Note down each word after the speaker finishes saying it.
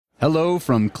Hello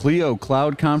from Clio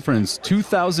Cloud Conference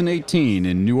 2018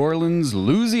 in New Orleans,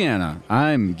 Louisiana.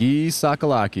 I'm Guy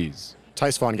Sakalakis.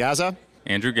 Thijs van Gaza.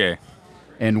 Andrew Gay.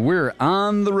 And we're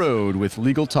on the road with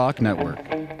Legal Talk Network.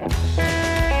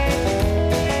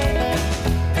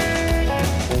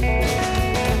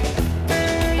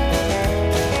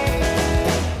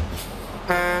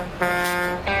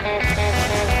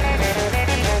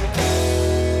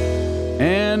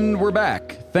 And we're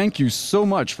back. Thank you so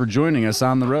much for joining us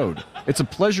on the road. It's a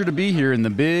pleasure to be here in the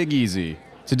Big Easy.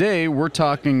 Today, we're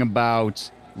talking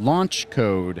about launch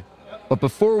code. But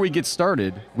before we get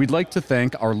started, we'd like to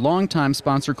thank our longtime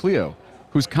sponsor, Clio,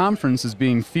 whose conference is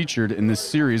being featured in this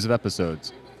series of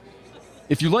episodes.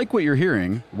 If you like what you're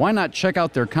hearing, why not check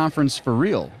out their conference for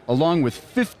real, along with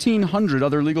 1,500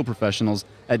 other legal professionals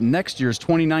at next year's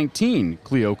 2019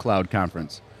 Clio Cloud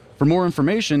Conference. For more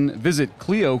information, visit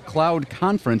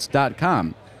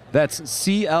cliocloudconference.com. That's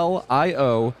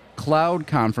CLIO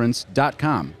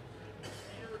cloudconference.com.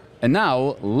 And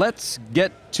now, let's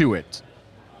get to it.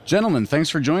 Gentlemen, thanks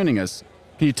for joining us.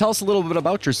 Can you tell us a little bit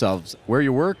about yourselves, where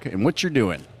you work, and what you're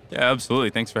doing? Yeah, absolutely.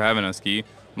 Thanks for having us, Guy.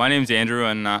 My name's Andrew,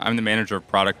 and I'm the manager of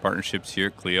product partnerships here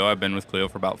at Clio. I've been with Clio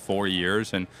for about 4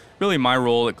 years, and really my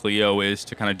role at Clio is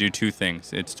to kind of do two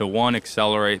things. It's to, one,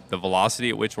 accelerate the velocity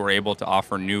at which we're able to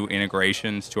offer new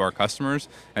integrations to our customers,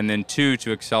 and then two,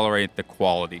 to accelerate the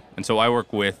quality. And so I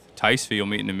work with Thijs, who you'll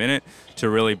meet in a minute, to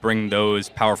really bring those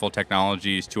powerful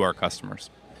technologies to our customers.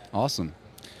 Awesome.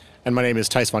 And my name is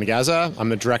Thijs van Gaza. I'm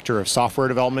the Director of Software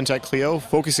Development at Clio,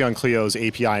 focusing on Clio's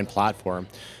API and platform.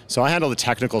 So I handle the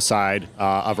technical side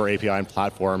of our API and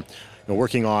platform,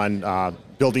 working on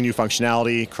building new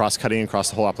functionality, cross-cutting across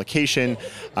the whole application,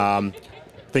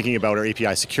 thinking about our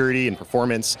API security and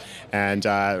performance, and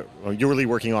you're really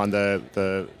working on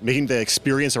the making the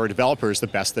experience of our developers the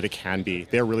best that it can be.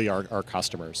 They're really our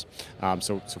customers.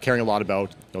 So caring a lot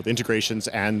about the integrations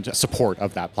and support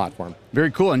of that platform.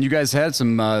 Very cool. And you guys had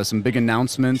some big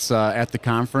announcements at the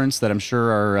conference that I'm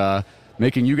sure are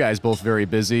making you guys both very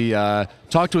busy.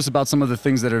 Talk to us about some of the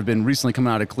things that have been recently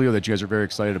coming out of Clio that you guys are very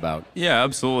excited about. Yeah,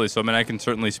 absolutely. So, I can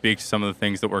certainly speak to some of the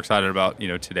things that we're excited about,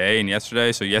 today and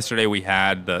yesterday. So yesterday we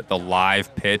had the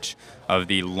live pitch of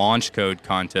the launch code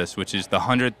contest, which is the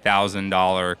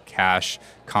 $100,000 cash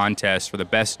contest for the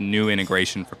best new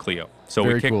integration for Clio. So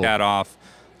very we kicked cool. that off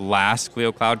last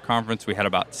Clio Cloud Conference. We had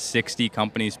about 60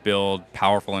 companies build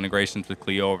powerful integrations with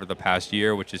Clio over the past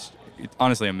year, which is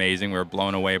honestly amazing. We were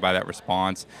blown away by that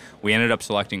response. We ended up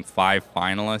selecting 5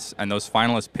 finalists, and those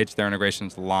finalists pitched their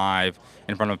integrations live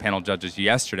in front of a panel of judges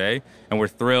yesterday. And we're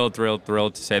thrilled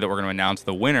to say that we're going to announce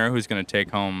the winner, who's going to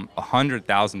take home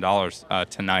 $100,000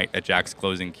 tonight at Jack's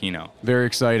closing keynote. Very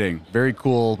exciting. Very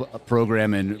cool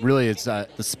program, and really it's the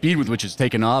speed with which it's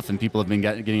taken off and people have been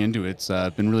getting into it. It's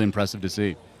been really impressive to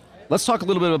see. Let's talk a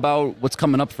little bit about what's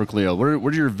coming up for Clio.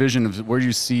 What are your vision of where do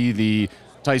you see the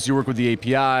Thijs, you work with the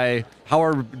API. How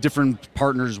are different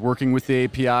partners working with the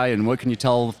API, and what can you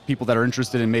tell people that are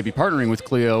interested in maybe partnering with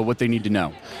Clio what they need to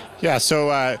know? Yeah, so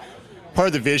part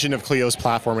of the vision of Clio's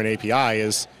platform and API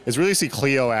is really see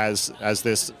Clio as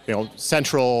this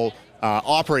central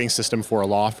operating system for a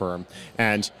law firm.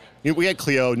 And we at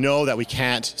Clio know that we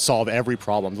can't solve every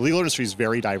problem. The legal industry is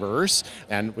very diverse,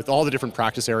 and with all the different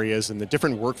practice areas and the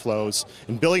different workflows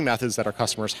and billing methods that our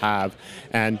customers have,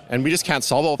 and we just can't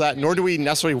solve all of that, nor do we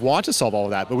necessarily want to solve all of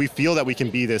that, but we feel that we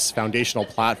can be this foundational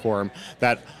platform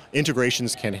that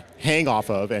integrations can hang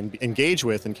off of and engage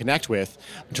with and connect with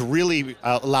to really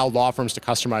allow law firms to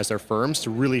customize their firms to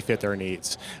really fit their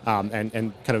needs, and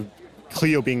kind of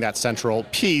Clio being that central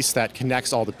piece that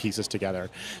connects all the pieces together.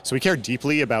 So we care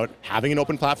deeply about having an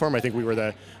open platform. I think we were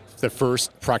the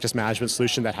first practice management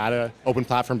solution that had an open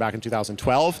platform back in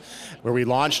 2012, where we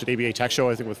launched at ABA Tech Show,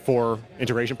 I think with 4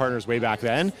 integration partners way back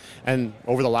then. And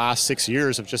over the last 6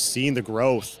 years of just seeing the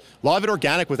growth, a lot of it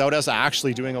organic without us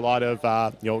actually doing a lot of,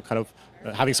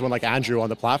 having someone like Andrew on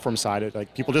the platform side,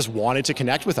 people just wanted to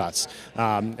connect with us,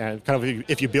 and kind of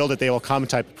if you build it, they will come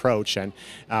type approach. And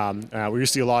we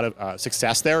see a lot of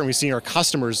success there, and we're seeing our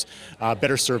customers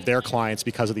better serve their clients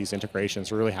because of these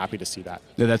integrations. We're really happy to see that.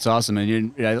 Yeah, that's awesome.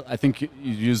 And I think you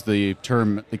used the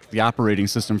term the operating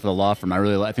system for the law firm.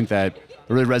 I think that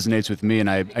really resonates with me,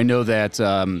 and I know that.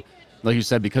 Like you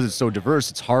said, because it's so diverse,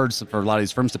 it's hard for a lot of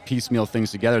these firms to piecemeal things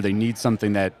together. They need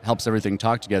something that helps everything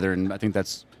talk together, and I think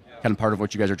that's kind of part of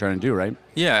what you guys are trying to do, right?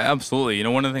 Yeah, absolutely.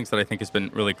 One of the things that I think has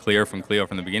been really clear from Clio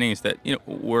from the beginning is that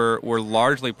we're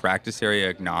largely practice area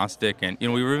agnostic, and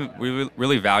we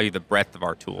really value the breadth of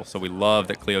our tools. So we love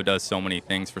that Clio does so many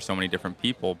things for so many different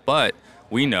people, but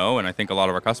we know, and I think a lot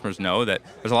of our customers know, that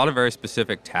there's a lot of very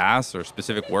specific tasks or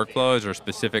specific workflows or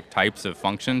specific types of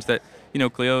functions that,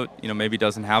 Clio, maybe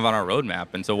doesn't have on our roadmap.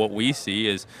 And so what we see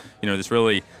is, this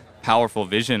really powerful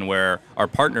vision where our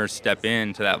partners step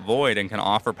into that void and can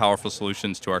offer powerful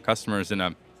solutions to our customers in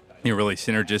a really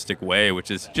synergistic way,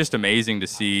 which is just amazing to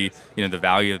see, the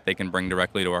value that they can bring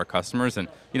directly to our customers. And,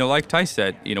 like Tice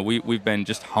said, we've been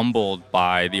just humbled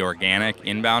by the organic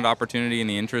inbound opportunity and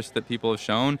the interest that people have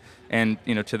shown. And,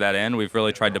 to that end, we've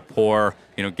really tried to pour,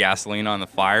 gasoline on the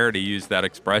fire, to use that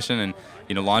expression. And,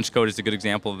 LaunchCode is a good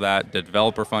example of that. The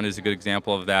Developer Fund is a good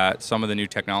example of that. Some of the new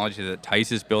technology that Tice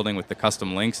is building with the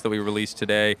custom links that we released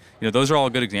today, those are all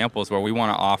good examples where we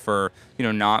want to offer,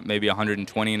 not maybe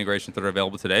 120 integrations that are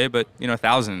available today, but,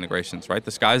 1,000 integrations, right?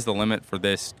 The sky's the limit for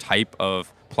this type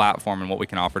of platform and what we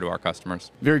can offer to our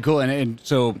customers. Very cool. And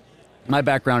so my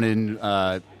background in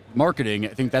marketing, I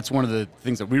think that's one of the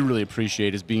things that we really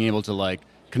appreciate is being able to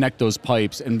connect those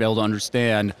pipes and be able to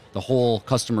understand the whole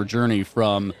customer journey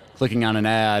from clicking on an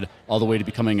ad all the way to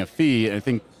becoming a fee. And I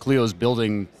think Clio's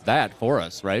building that for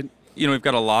us, right? We've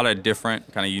got a lot of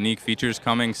different kind of unique features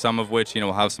coming, some of which,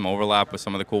 will have some overlap with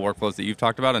some of the cool workflows that you've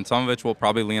talked about, and some of which we'll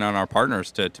probably lean on our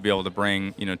partners to be able to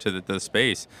bring, to the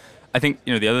space. I think,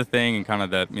 the other thing, and kind of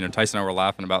the, Tyson and I were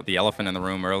laughing about the elephant in the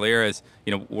room earlier, is,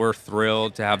 we're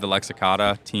thrilled to have the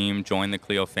Lexicata team join the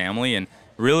Clio family. And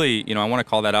really, I want to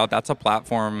call that out. That's a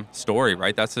platform story,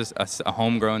 right? That's a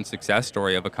homegrown success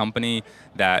story of a company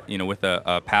that, with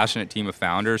a passionate team of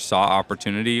founders, saw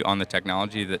opportunity on the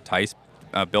technology that Tice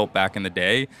built back in the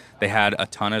day. They had a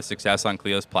ton of success on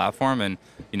Clio's platform, and,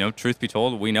 truth be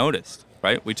told, we noticed,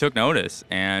 right? We took notice,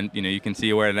 and, you can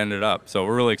see where it ended up. So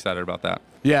we're really excited about that.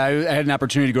 Yeah, I had an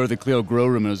opportunity to go to the Clio Grow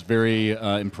Room, and I was very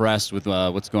impressed with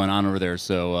what's going on over there.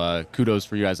 So kudos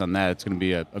for you guys on that. It's going to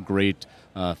be a great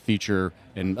feature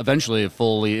and eventually a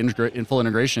full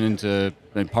integration into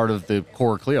part of the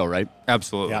core Clio, right?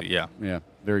 Absolutely, yeah. Yeah,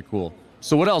 very cool.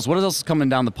 So what else? What else is coming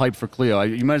down the pipe for Clio?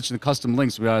 You mentioned the custom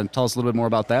links. You want to tell us a little bit more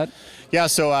about that? Yeah,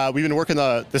 so we've been working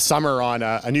this summer on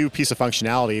a new piece of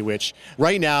functionality, which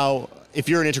right now, if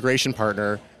you're an integration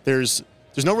partner, there's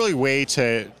no really way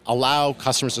to allow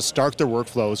customers to start their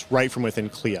workflows right from within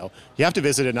Clio. You have to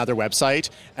visit another website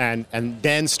and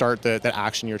then start the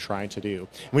action you're trying to do.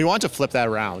 And we want to flip that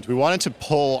around. We wanted to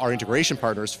pull our integration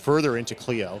partners further into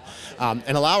Clio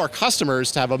and allow our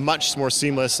customers to have a much more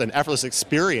seamless and effortless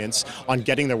experience on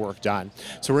getting their work done.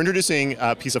 So we're introducing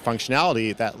a piece of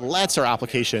functionality that lets our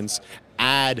applications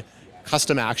add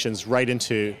custom actions right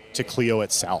into Clio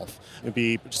itself. It'd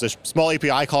be just a small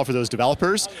API call for those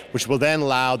developers, which will then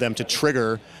allow them to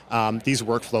trigger these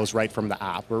workflows right from the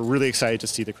app. We're really excited to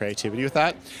see the creativity with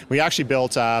that. We actually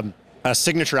built a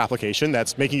signature application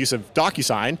that's making use of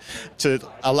DocuSign to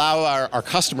allow our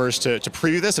customers to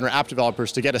preview this and our app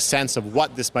developers to get a sense of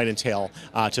what this might entail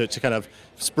to kind of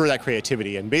spur that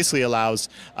creativity, and basically allows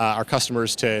our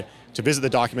customers to visit the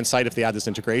document site if they add this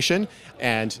integration,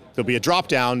 and there'll be a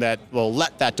drop-down that will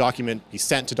let that document be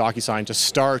sent to DocuSign to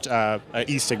start an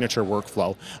e-signature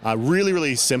workflow. Really,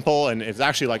 really simple, and it's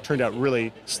actually turned out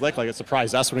really slick. It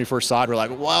surprised us when we first saw it. We're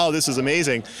like, wow, this is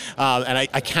amazing. And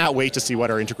I can't wait to see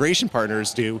what our integration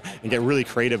partners do and get really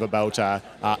creative about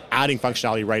adding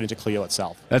functionality right into Clio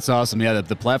itself. That's awesome. Yeah,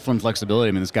 the platform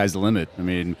flexibility, the sky's the limit.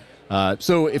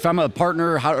 So if I'm a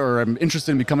partner or I'm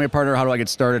interested in becoming a partner, how do I get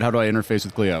started? How do I interface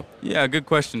with Clio? Yeah, good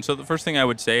question. So the first thing I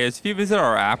would say is if you visit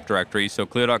our app directory, so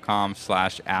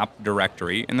clio.com/app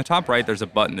directory, in the top right, there's a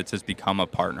button that says Become a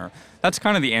Partner. That's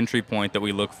kind of the entry point that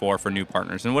we look for new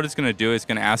partners. And what it's going to do is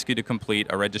going to ask you to complete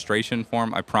a registration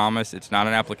form. I promise it's not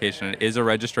an application. It is a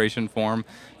registration form.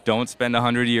 Don't spend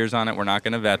 100 years on it. We're not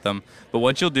going to vet them. But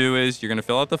what you'll do is you're going to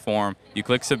fill out the form. You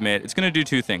click Submit. It's going to do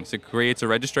two things. It creates a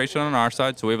registration on our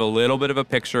side, so we have a little bit of a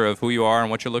picture of who you are and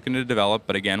what you're looking to develop.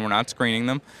 But again, we're not screening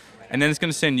them. And then it's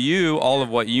going to send you all of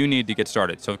what you need to get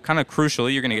started. So kind of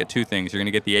crucially, you're going to get two things. You're going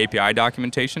to get the API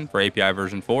documentation for API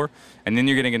version 4, and then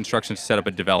you're going to get instructions to set up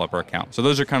a developer account. So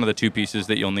those are kind of the two pieces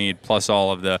that you'll need, plus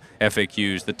all of the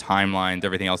FAQs, the timelines,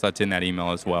 everything else that's in that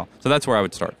email as well. So that's where I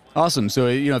would start. Awesome. So,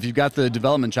 if you've got the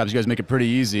development chops, you guys make it pretty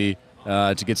easy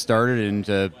to get started and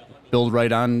to build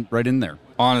right in there.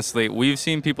 Honestly, we've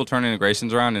seen people turn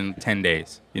integrations around in 10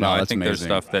 days. Wow, I think there's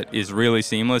stuff that is really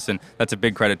seamless, and that's a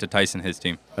big credit to Tyson and his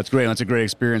team. That's great. That's a great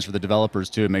experience for the developers,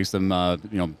 too. It makes them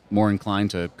more inclined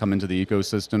to come into the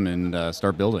ecosystem and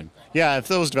start building. Yeah, if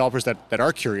those developers that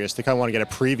are curious, they kind of want to get a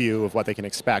preview of what they can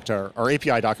expect. Our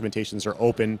API documentations are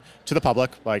open to the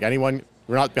public, like anyone.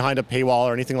 We're not behind a paywall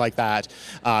or anything like that.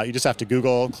 You just have to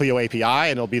Google Clio API,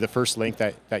 and it'll be the first link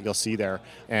that you'll see there.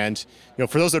 And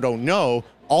for those that don't know,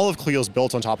 all of Clio is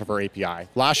built on top of our API.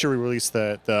 Last year we released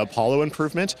the Apollo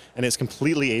improvement, and it's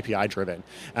completely API driven.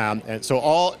 And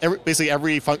so basically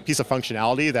every piece of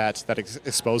functionality that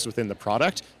exposed within the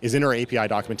product is in our API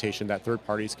documentation that third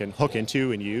parties can hook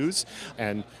into and use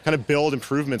and kind of build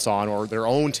improvements on, or their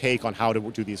own take on how to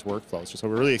do these workflows. So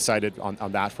we're really excited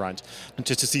on that front, and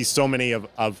just to see so many of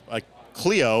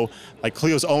Clio, like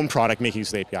Clio's own product, making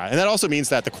use of the API. And that also means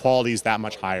that the quality is that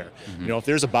much higher. If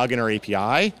there's a bug in our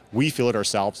API, we feel it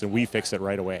ourselves and we fix it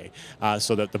right away.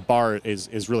 So that the bar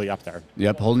is really up there.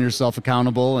 Yep, holding yourself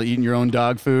accountable, eating your own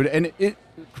dog food. And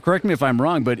correct me if I'm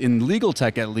wrong, but in legal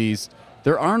tech at least,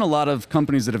 there aren't a lot of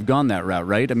companies that have gone that route,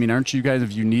 right? I mean, aren't you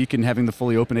guys unique in having the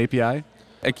fully open API?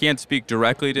 I can't speak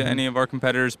directly to any of our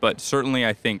competitors, but certainly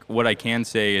I think what I can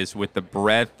say is with the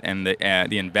breadth and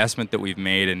the investment that we've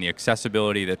made and the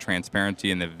accessibility, the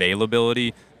transparency, and the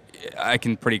availability, I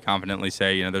can pretty confidently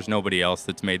say, there's nobody else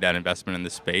that's made that investment in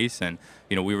this space. And,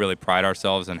 we really pride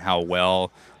ourselves in how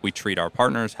well we treat our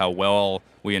partners, how well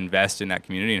we invest in that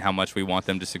community, and how much we want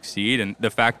them to succeed. And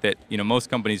the fact that, most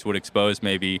companies would expose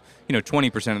maybe,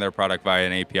 20% of their product via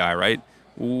an API, right?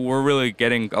 We're really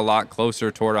getting a lot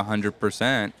closer toward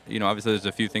 100%. Obviously there's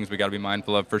a few things we got to be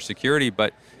mindful of for security,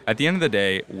 but at the end of the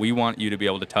day, we want you to be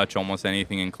able to touch almost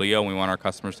anything in Clio. And we want our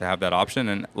customers to have that option.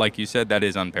 And like you said, that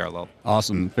is unparalleled.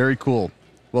 Awesome. Very cool.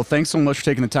 Well, thanks so much for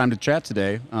taking the time to chat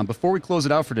today. Before we close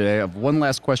it out for today, I have one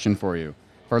last question for you.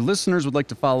 If our listeners would like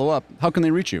to follow up, how can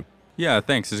they reach you? Yeah,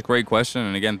 thanks. It's a great question.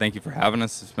 And again, thank you for having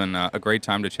us. It's been a great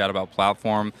time to chat about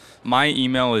platform. My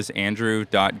email is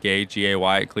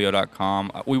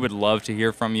andrew.gay@clio.com. We would love to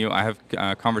hear from you. I have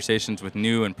conversations with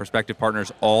new and prospective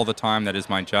partners all the time. That is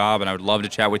my job. And I would love to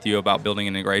chat with you about building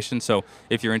integration. So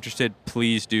if you're interested,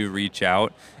 please do reach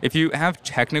out. If you have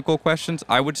technical questions,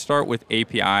 I would start with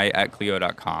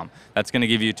API@clio.com. That's going to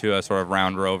give you to a sort of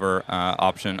round rover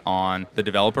option on the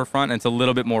developer front. And it's a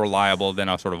little bit more reliable than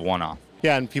a sort of one-off.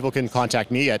 Yeah, and people can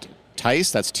contact me at Tice,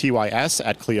 that's TYS,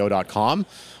 @Clio.com,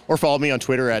 or follow me on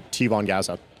Twitter at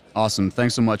 @TVonGaza. Awesome.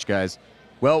 Thanks so much, guys.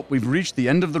 Well, we've reached the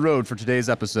end of the road for today's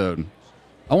episode.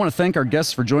 I want to thank our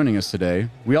guests for joining us today.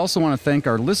 We also want to thank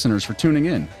our listeners for tuning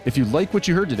in. If you like what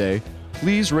you heard today,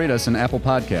 please rate us on Apple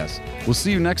Podcasts. We'll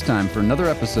see you next time for another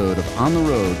episode of On the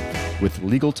Road with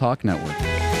Legal Talk Network.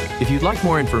 If you'd like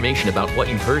more information about what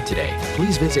you've heard today,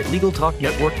 please visit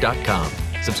LegalTalkNetwork.com.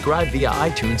 Subscribe via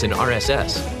iTunes and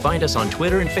RSS. Find us on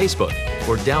Twitter and Facebook,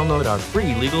 or download our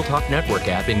free Legal Talk Network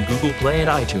app in Google Play and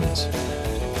iTunes.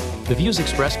 The views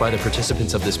expressed by the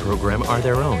participants of this program are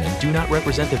their own and do not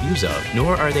represent the views of,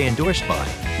 nor are they endorsed by,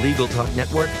 Legal Talk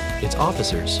Network, its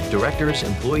officers, directors,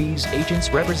 employees,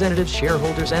 agents, representatives,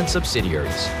 shareholders, and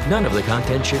subsidiaries. None of the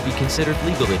content should be considered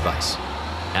legal advice.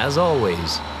 As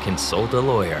always, consult a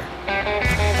lawyer.